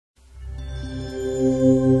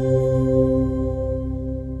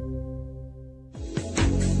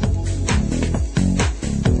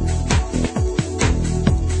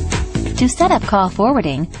set up call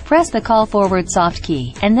forwarding, press the call forward soft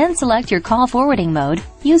key and then select your call forwarding mode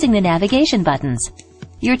using the navigation buttons.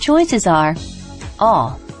 Your choices are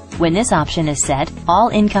all. When this option is set, all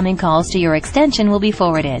incoming calls to your extension will be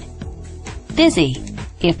forwarded. Busy.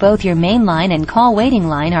 If both your main line and call waiting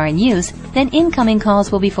line are in use, then incoming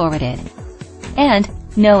calls will be forwarded. And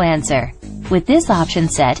no answer. With this option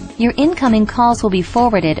set, your incoming calls will be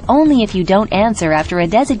forwarded only if you don't answer after a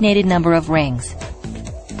designated number of rings.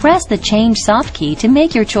 Press the Change Soft key to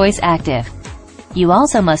make your choice active. You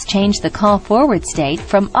also must change the call forward state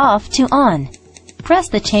from off to on. Press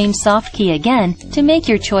the Change Soft key again to make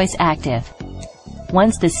your choice active.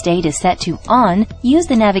 Once the state is set to on, use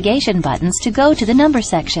the navigation buttons to go to the number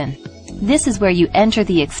section. This is where you enter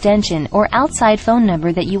the extension or outside phone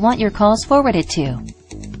number that you want your calls forwarded to.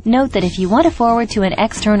 Note that if you want to forward to an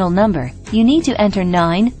external number, you need to enter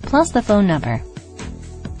 9 plus the phone number.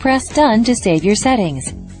 Press Done to save your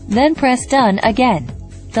settings. Then press Done again.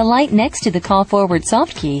 The light next to the Call Forward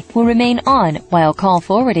soft key will remain on while call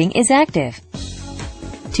forwarding is active.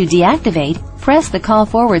 To deactivate, press the Call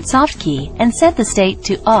Forward soft key and set the state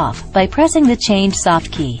to off by pressing the Change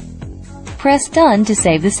soft key. Press Done to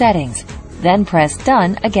save the settings. Then press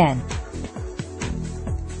Done again.